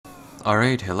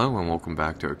Alright, hello and welcome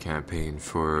back to our campaign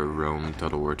for Rome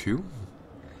Total War 2.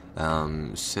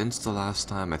 Since the last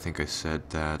time, I think I said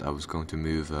that I was going to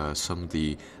move some of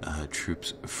the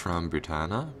troops from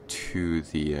Britannia to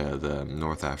the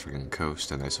North African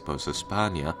coast and I suppose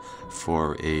Hispania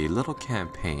for a little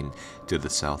campaign to the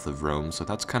south of Rome, so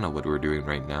that's kind of what we're doing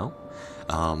right now.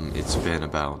 It's been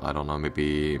about, I don't know,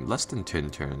 maybe less than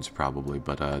 10 turns probably,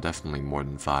 but definitely more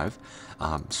than 5.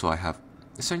 So I have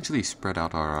essentially spread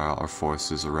out our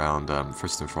forces around,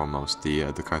 first and foremost,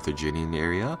 the Carthaginian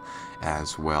area,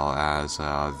 as well as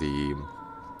the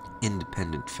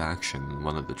independent faction,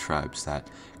 one of the tribes that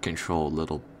control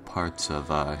little parts of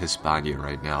Hispania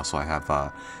right now. So I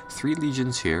have 3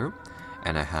 legions here,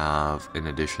 and I have, in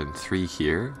addition, 3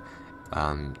 here,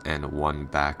 and 1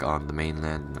 back on the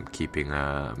mainland. And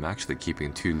I'm actually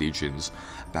keeping 2 legions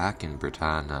back in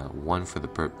Britannia. One for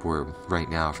right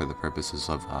now for the purposes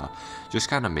of just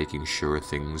kind of making sure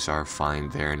things are fine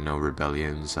there, no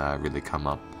rebellions really come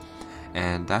up.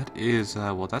 And that is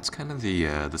well, that's kind of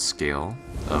the scale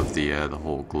of the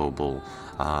whole global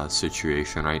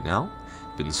situation right now.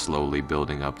 Been slowly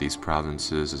building up these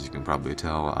provinces, as you can probably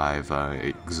tell. I've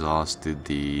exhausted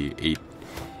the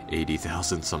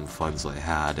 80,000 some funds I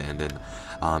had, and then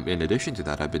in addition to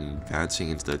that, I've been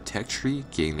advancing into the tech tree,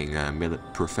 gaining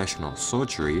professional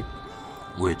soldiery,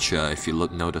 which if you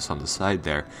notice on the side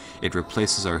there, it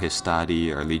replaces our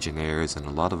Histadi, our Legionnaires, and a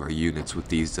lot of our units with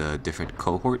these different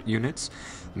cohort units,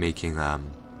 making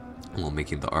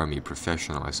making the army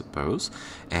professional, I suppose.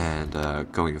 And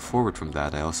going forward from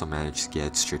that, I also managed to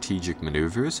get strategic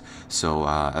maneuvers. So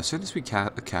as soon as we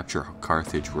capture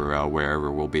Carthage,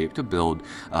 wherever, we'll be able to build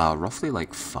roughly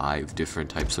like 5 different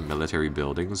types of military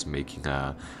buildings,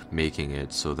 making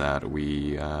it so that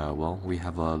we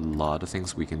have a lot of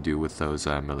things we can do with those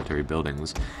military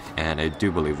buildings. And I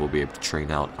do believe we'll be able to train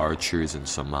out archers and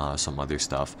some other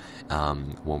stuff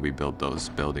when we build those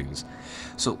buildings.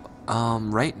 So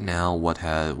right now,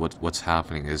 what's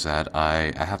happening is that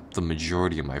I have the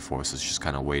majority of my forces just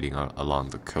kind of waiting along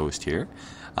the coast here.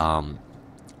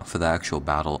 For the actual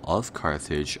Battle of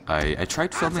Carthage, I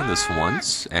tried filming this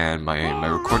once, and my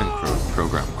recording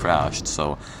program crashed.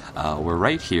 So we're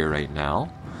right here right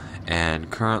now, and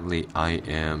currently I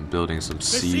am building some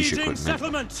siege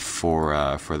equipment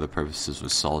for the purposes of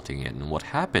assaulting it. And what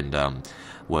happened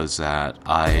was that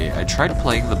I tried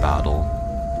playing the battle.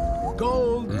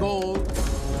 Gold.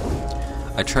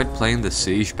 I tried playing the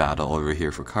siege battle over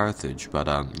here for Carthage, but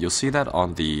you'll see that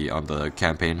on the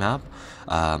campaign map.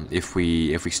 If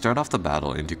we start off the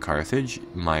battle into Carthage,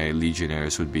 my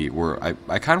legionnaires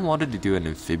I kind of wanted to do an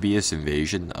amphibious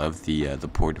invasion of the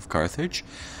port of Carthage.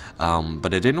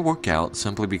 But it didn't work out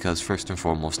simply because, first and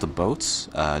foremost, the boats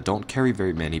don't carry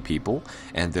very many people,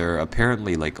 and there are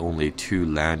apparently like only 2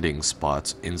 landing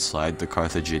spots inside the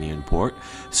Carthaginian port.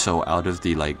 So out of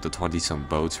the 20-some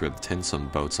boats or the 10-some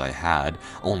boats I had,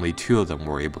 only 2 of them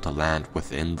were able to land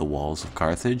within the walls of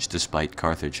Carthage, despite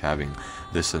Carthage having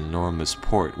this enormous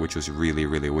port, which was really,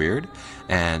 really weird.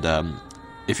 And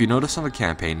if you notice on the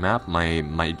campaign map,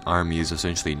 my army is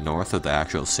essentially north of the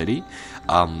actual city.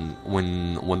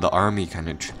 When the army kind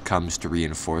of comes to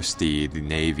reinforce the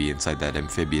navy inside that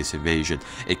amphibious invasion,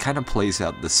 it kind of plays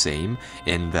out the same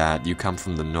in that you come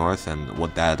from the north, and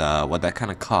what that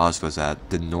kind of caused was that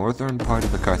the northern part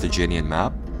of the Carthaginian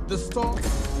map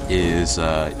is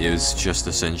just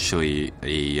essentially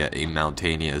a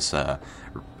mountainous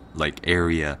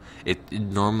area. It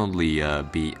normally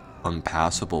be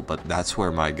unpassable, but that's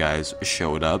where my guys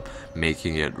showed up,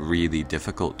 making it really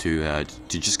difficult to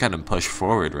just kind of push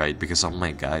forward, right? Because all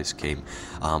my guys came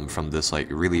from this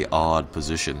really odd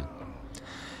position.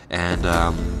 And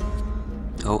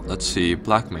oh, let's see,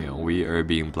 blackmail. We are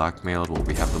being blackmailed. Well,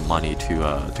 we have the money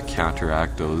to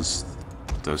counteract those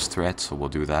threats, so we'll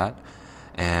do that.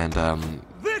 And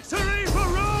Victory for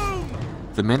Rome!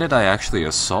 The minute I actually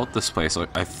assault this place,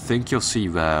 I think you'll see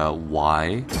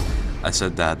why I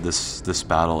said that this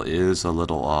battle is a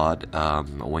little odd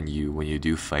when you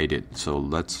do fight it. So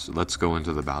let's go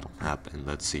into the battle map and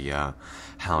let's see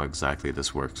how exactly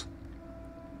this works.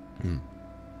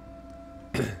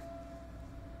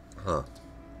 Huh.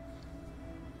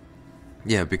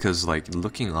 Yeah, because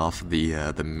looking off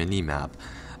the mini map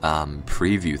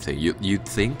preview thing, you'd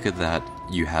think that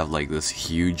you have this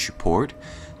huge port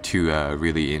to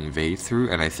really invade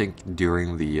through, and I think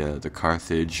during the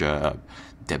Carthage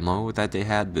demo that they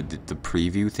had, the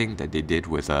preview thing that they did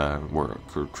with or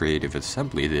Creative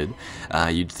Assembly did,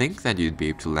 you'd think that you'd be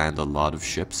able to land a lot of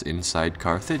ships inside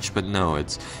Carthage, but no,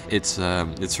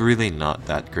 it's really not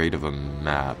that great of a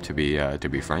map, to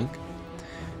be frank.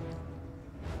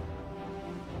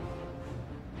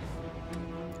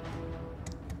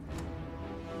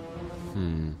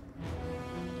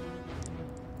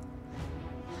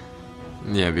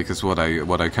 Yeah, because what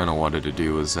I kind of wanted to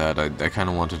do was that I kind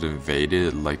of wanted to invade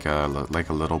it like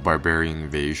a little barbarian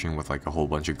invasion with like a whole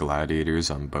bunch of gladiators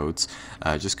on boats,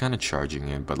 just kind of charging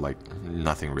in, but like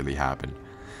nothing really happened.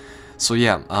 So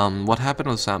yeah, what happened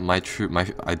was that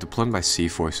I deployed my sea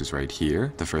forces right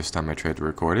here the first time I tried to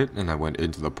record it, and I went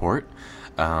into the port.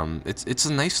 It's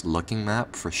a nice looking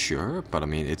map for sure, but I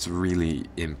mean it's really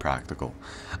impractical.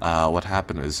 What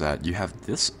happened is that you have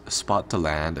this spot to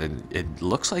land, and it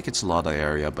looks like it's a lot of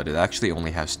area, but it actually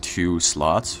only has 2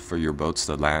 slots for your boats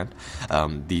to land.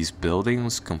 These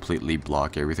buildings completely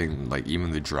block everything, like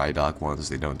even the dry dock ones,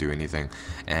 they don't do anything.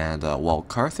 And while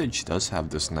Carthage does have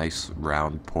this nice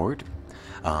round port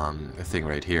thing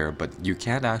right here, but you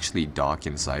can't actually dock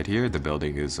inside here. The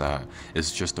building is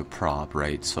just a prop,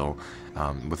 right? So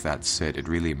with that said, it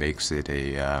really makes it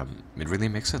a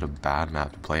bad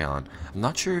map to play on. I'm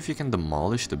not sure if you can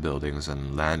demolish the buildings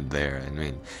and land there. I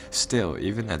mean, still,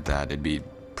 even at that, it'd be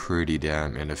pretty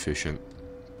damn inefficient.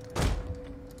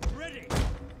 Ready.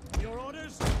 Your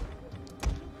orders.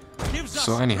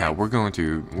 So anyhow, we're going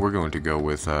to go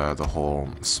with the whole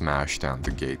smash down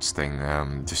the gates thing,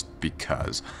 just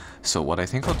because. So what I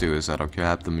think I'll do is that I'll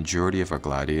grab the majority of our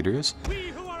gladiators,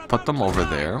 put them over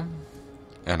there,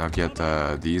 and I'll get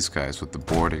these guys with the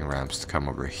boarding ramps to come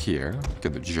over here.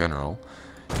 Get the general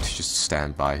to just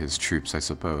stand by his troops, I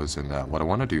suppose. And what I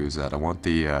want to do is that I want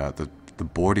the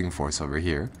boarding force over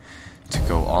here to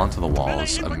go onto the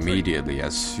walls immediately,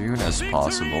 as soon as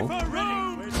possible.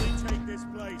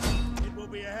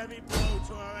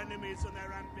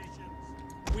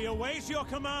 We await your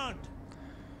command.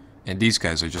 And these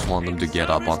guys, I just want them to get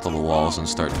up onto the walls and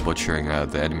start butchering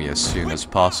the enemy as soon as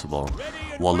possible.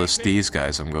 Whilst these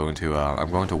guys, I'm going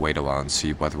to wait a while and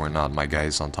see whether or not my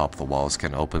guys on top of the walls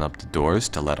can open up the doors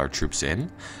to let our troops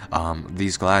in.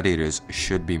 These gladiators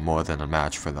should be more than a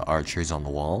match for the archers on the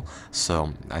wall,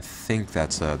 so I think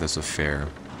that's a fair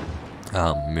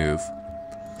move.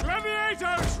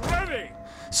 Gladiators ready.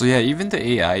 So yeah, even the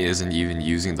AI isn't even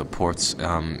using the ports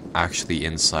actually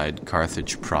inside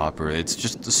Carthage proper. It's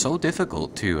just so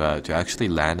difficult to actually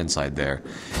land inside there,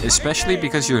 especially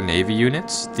because your navy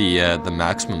units, the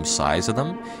maximum size of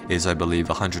them is, I believe,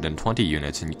 120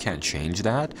 units, and you can't change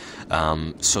that.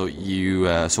 So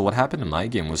what happened in my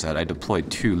game was that I deployed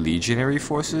 2 legionary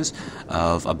forces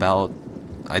of about,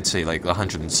 I'd say, like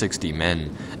 160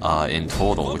 men in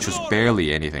total, which was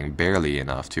barely anything, barely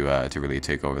enough to really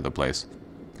take over the place.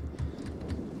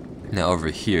 Now over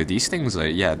here, these things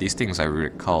I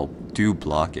recall do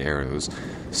block arrows,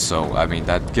 so I mean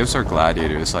that gives our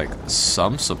gladiators like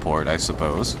some support, I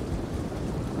suppose.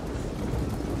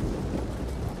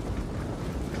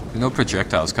 No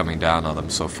projectiles coming down on them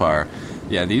so far.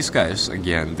 Yeah, these guys,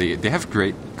 again, they have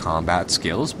great combat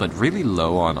skills, but really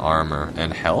low on armor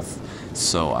and health.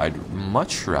 So I'd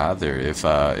much rather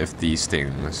if these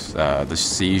things, the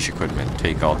siege equipment,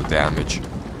 take all the damage.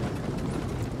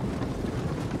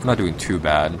 I'm not doing too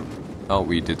bad. Oh,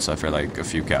 we did suffer like a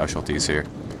few casualties here.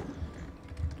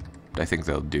 But I think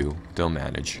they'll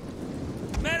manage.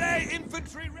 Melee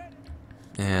infantry ready.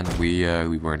 And we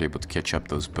weren't able to catch up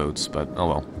those boats, but oh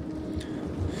well.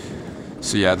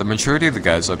 So yeah, the majority of the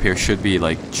guys up here should be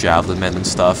like javelin men and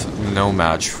stuff. No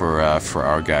match for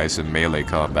our guys in melee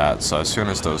combat. So as soon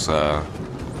as those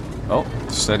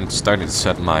starting to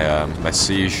set my my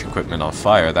siege equipment on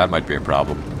fire, that might be a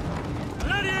problem.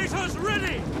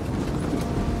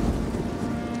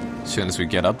 As soon as we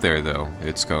get up there, though,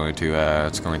 it's going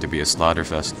to be a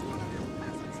slaughterfest.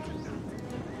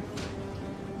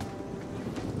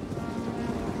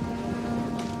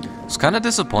 I was kind of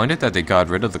disappointed that they got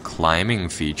rid of the climbing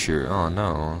feature. Oh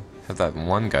no, have that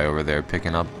one guy over there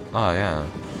picking up. Oh yeah,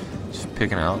 just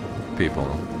picking out people.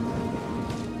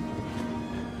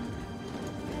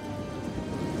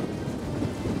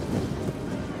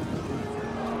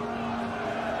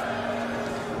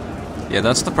 Yeah,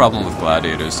 that's the problem with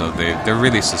gladiators, though. They're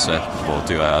really susceptible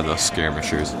to those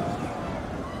skirmishers.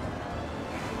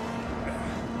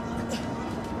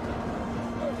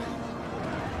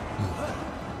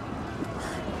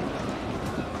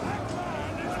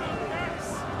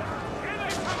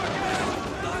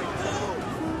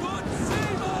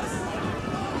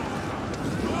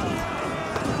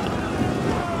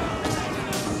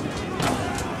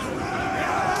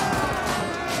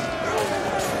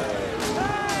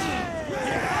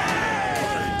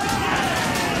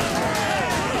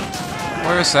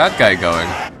 Where's that guy going?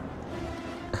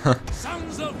 I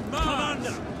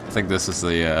think this is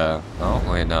the,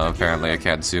 oh, wait, no, apparently I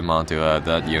can't zoom onto,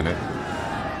 that unit.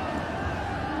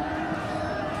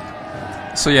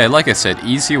 So yeah, like I said,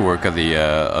 easy work of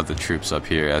the troops up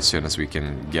here as soon as we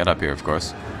can get up here, of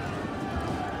course.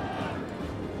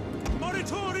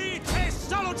 Moritori te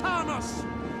salutamus!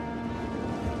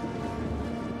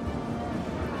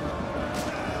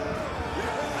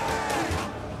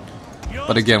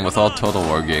 But again, with all Total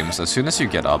War games, as soon as you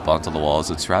get up onto the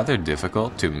walls, it's rather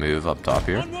difficult to move up top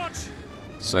here. On watch!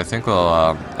 So I think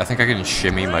I think I can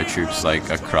shimmy my troops like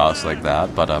across like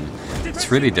that, but it's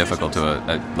really difficult to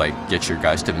like get your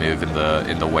guys to move in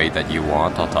the way that you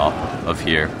want on top of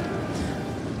here.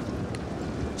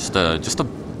 Just a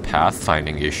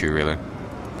pathfinding issue, really.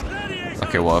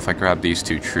 Okay, well, if I grab these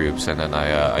two troops and then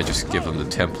I just give them the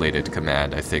templated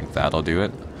command, I think that'll do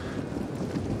it.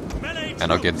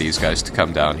 And I'll get these guys to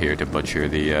come down here to butcher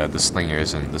the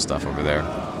slingers and the stuff over there.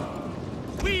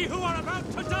 We who are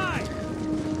about to die!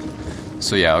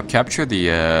 So yeah, I'll capture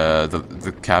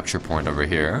the capture point over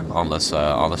here, unless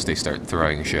they start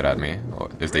throwing shit at me. Or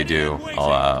if they do,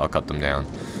 I'll cut them down.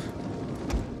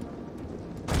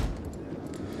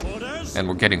 Orders! And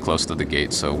we're getting close to the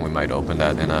gate, so we might open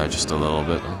that in just a little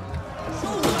bit.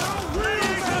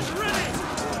 Gladiators ready!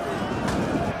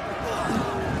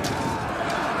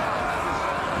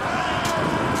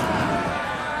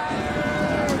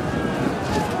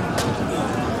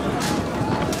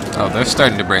 Oh, they're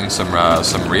starting to bring some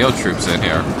real troops in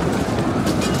here.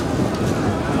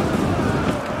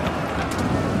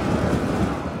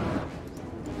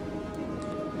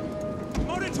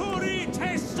 Moritori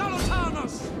te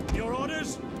salutamus! Your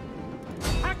orders?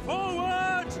 Hack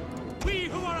forward! We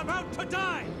who are about to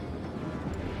die!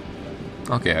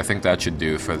 Okay, I think that should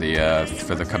do for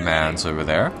the commands over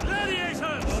there. Gladiators!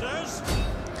 Orders?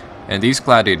 And these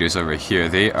gladiators over here,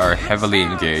 they are heavily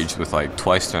engaged with like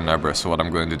twice their number. So what I'm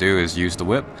going to do is use the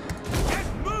whip, Get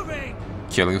moving!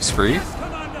 killing spree,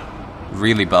 Commander!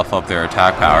 really buff up their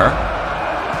attack power.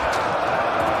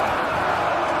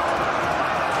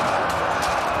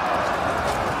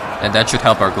 And that should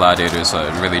help our gladiators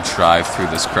really drive through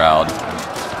this crowd.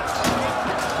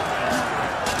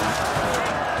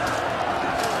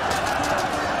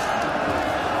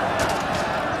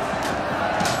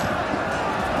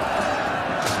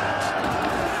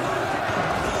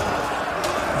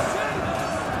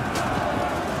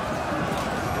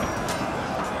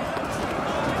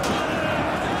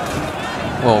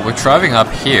 Well, we're driving up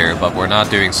here, but we're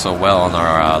not doing so well on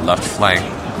our left flank.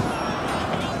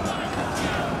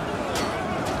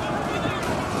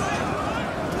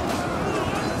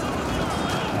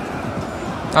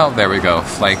 Oh, there we go,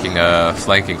 flanking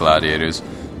gladiators.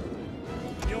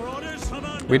 Your orders,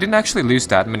 Commander! We didn't actually lose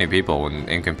that many people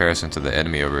in comparison to the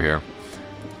enemy over here.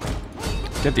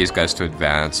 Get these guys to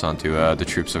advance onto the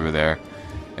troops over there.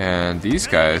 And these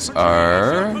guys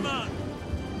are... Command!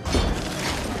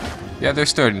 Yeah, they're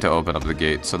starting to open up the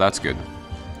gate, so that's good.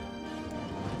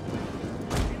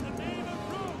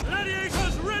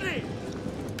 Gladiators ready!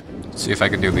 Let's see if I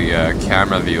can do the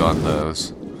camera view on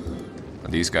those. On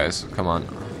these guys. Come on.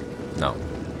 No.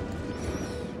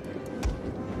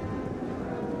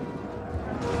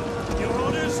 Your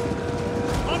orders?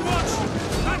 On watch!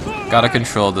 Back forward! Gotta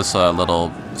control this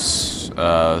little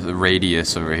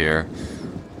radius over here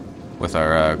with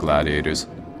our gladiators.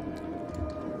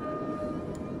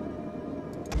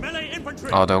 Melee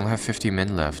infantry! Oh, don't have 50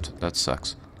 men left. That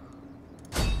sucks.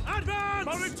 Advance!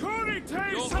 Moritori te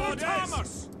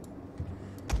salutamus!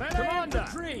 Melee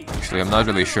infantry! Actually, I'm not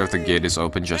really sure if the gate is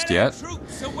open just yet.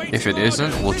 If it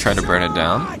isn't, we'll try to burn it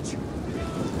down.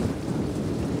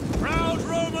 Proud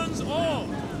Romans all!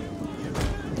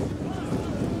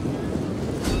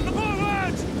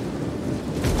 Forward!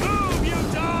 Move, you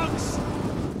dogs!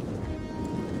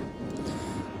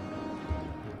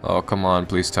 Oh, come on,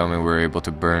 please tell me we're able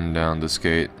to burn down this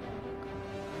gate.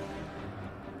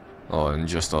 Oh, in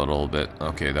just a little bit.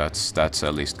 Okay, that's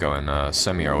at least going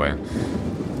semi our way.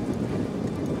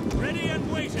 Ready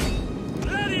and waiting!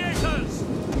 Gladiators!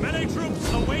 Melee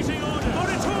troops awaiting order!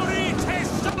 Moritori te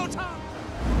salutamus!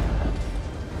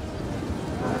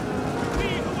 We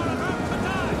who are about to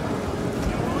die!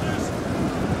 Your orders?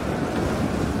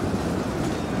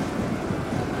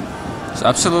 It's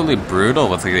absolutely brutal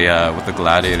with the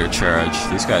gladiator charge.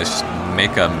 These guys just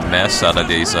make a mess out of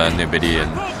these Numidian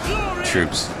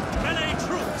troops. Melee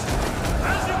troops!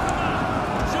 As you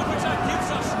command! Jupiter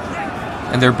gives us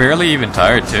strength! And they're barely even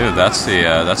tired too. That's the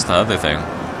other thing.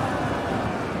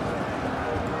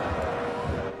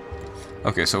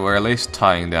 Okay, so we're at least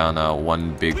tying down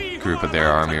one big group of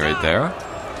their army right there.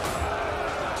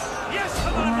 Yes,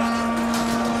 Commander!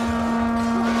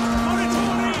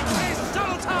 Moritori te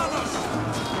salutamus!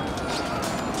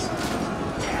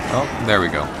 Oh, there we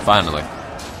go. Finally.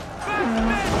 Back,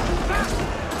 men! Back!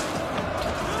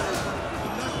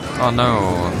 Oh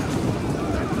no.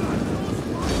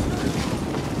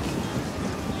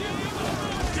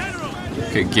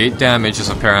 Okay, gate damage is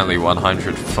apparently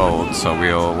 100-fold, so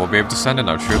we'll be able to send in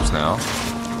our troops now.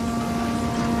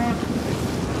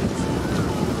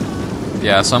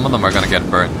 Yeah, some of them are gonna get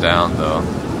burnt down though.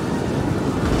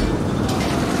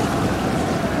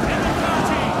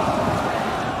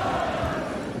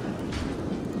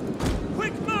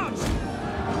 Quick march!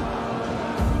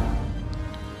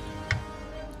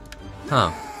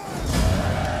 Huh.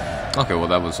 Okay, well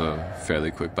that was a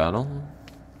fairly quick battle.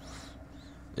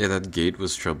 Yeah, that gate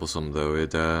was troublesome though.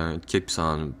 It keeps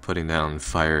on putting down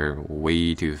fire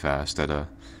way too fast at a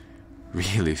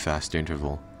really fast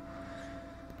interval.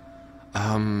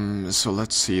 So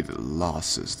let's see the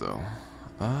losses though.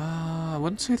 I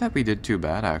wouldn't say that we did too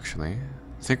bad actually.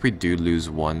 I think we do lose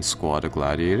one squad of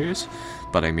gladiators,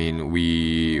 but I mean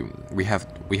we have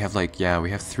like, yeah, we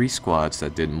have 3 squads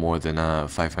that did more than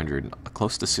 500,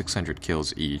 close to 600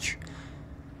 kills each.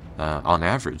 On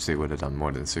average, they would have done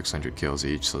more than 600 kills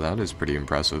each, so that is pretty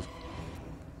impressive.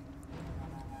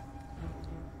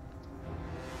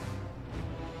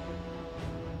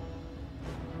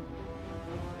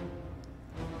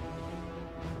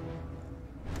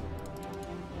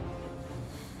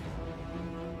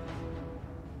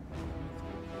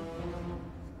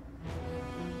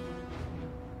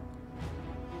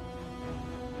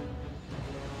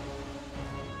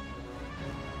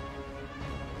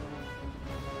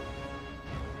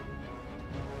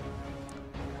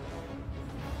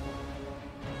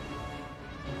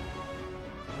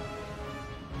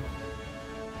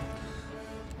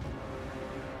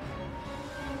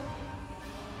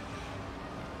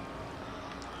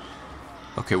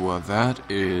 Okay, well that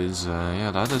is,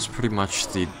 yeah, that is pretty much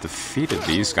the defeat of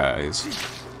these guys.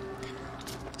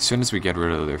 As soon as we get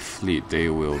rid of their fleet, they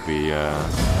will be,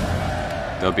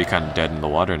 they'll be kind of dead in the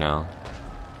water now.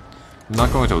 I'm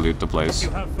not going to loot the place,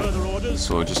 You have further orders?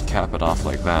 so we'll just cap it off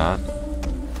like that.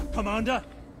 Commander?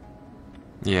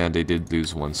 Yeah, they did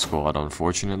lose 1 squad,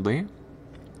 unfortunately.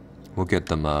 We'll get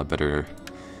them, better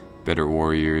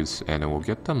warriors, and then we'll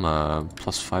get them,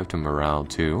 +5 to morale,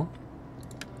 too.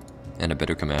 And a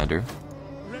better commander.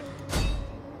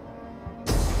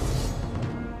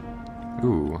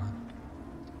 Ooh.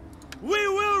 We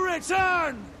will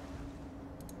return!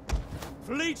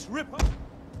 Fleet Ripper!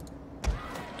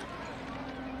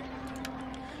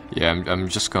 Yeah, I'm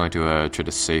just going to try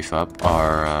to safe up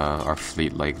our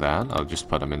fleet like that. I'll just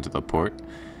put them into the port,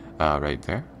 right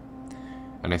there.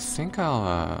 And I think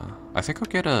I'll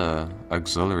get a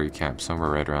auxiliary camp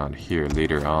somewhere right around here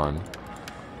later on.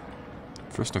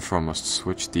 First and foremost,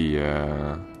 switch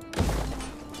the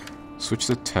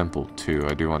temple too.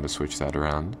 I do want to switch that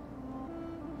around.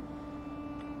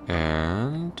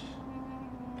 And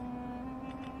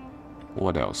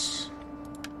what else?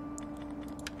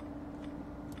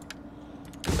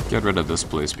 Get rid of this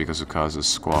place because it causes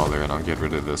squalor, and I'll get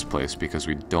rid of this place because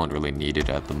we don't really need it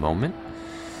at the moment.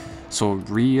 So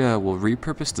we'll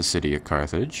repurpose the city of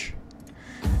Carthage.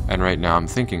 And right now I'm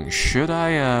thinking, should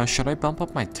I bump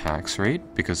up my tax rate?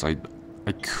 Because I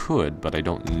could, but I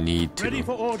don't need to. Ready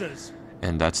for orders.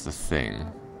 And that's the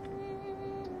thing.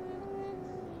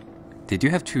 They do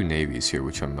have 2 navies here,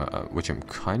 which I'm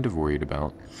kind of worried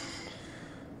about.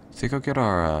 I think I'll get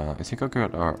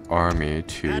our army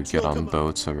to get on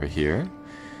boats over here,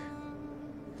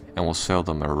 and we'll sail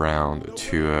them around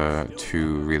to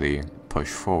really push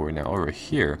forward. Now over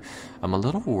here, I'm a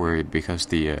little worried because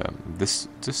this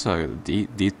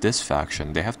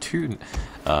faction, they have 2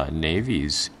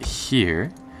 navies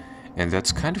here, and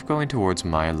that's kind of going towards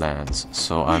my lands.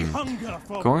 So I'm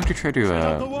going to try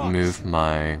to move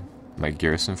my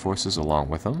garrison forces along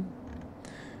with them,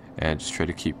 and just try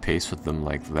to keep pace with them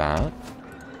like that.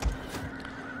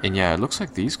 And yeah, it looks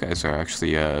like these guys are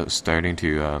actually starting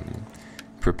to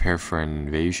prepare for an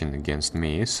invasion against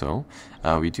me, so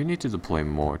we do need to deploy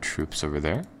more troops over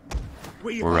there.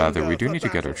 Or rather, we do need to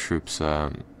get our troops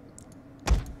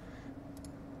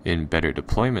in better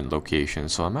deployment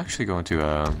locations, so I'm actually going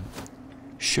to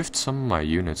shift some of my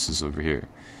units over here.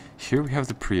 Here we have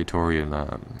the Praetorian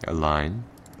line,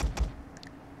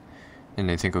 and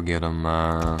I think I'll get them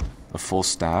a full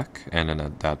stack, and then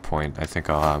at that point I think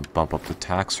I'll bump up the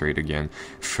tax rate again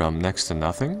from next to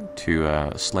nothing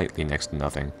to slightly next to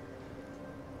nothing.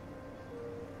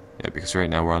 Yeah, because right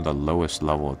now we're on the lowest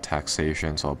level of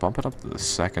taxation, so I'll bump it up to the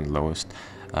 2nd lowest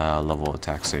level of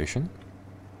taxation.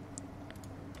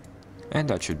 And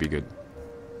that should be good.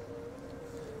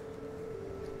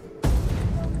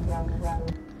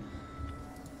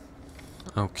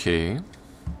 Okay.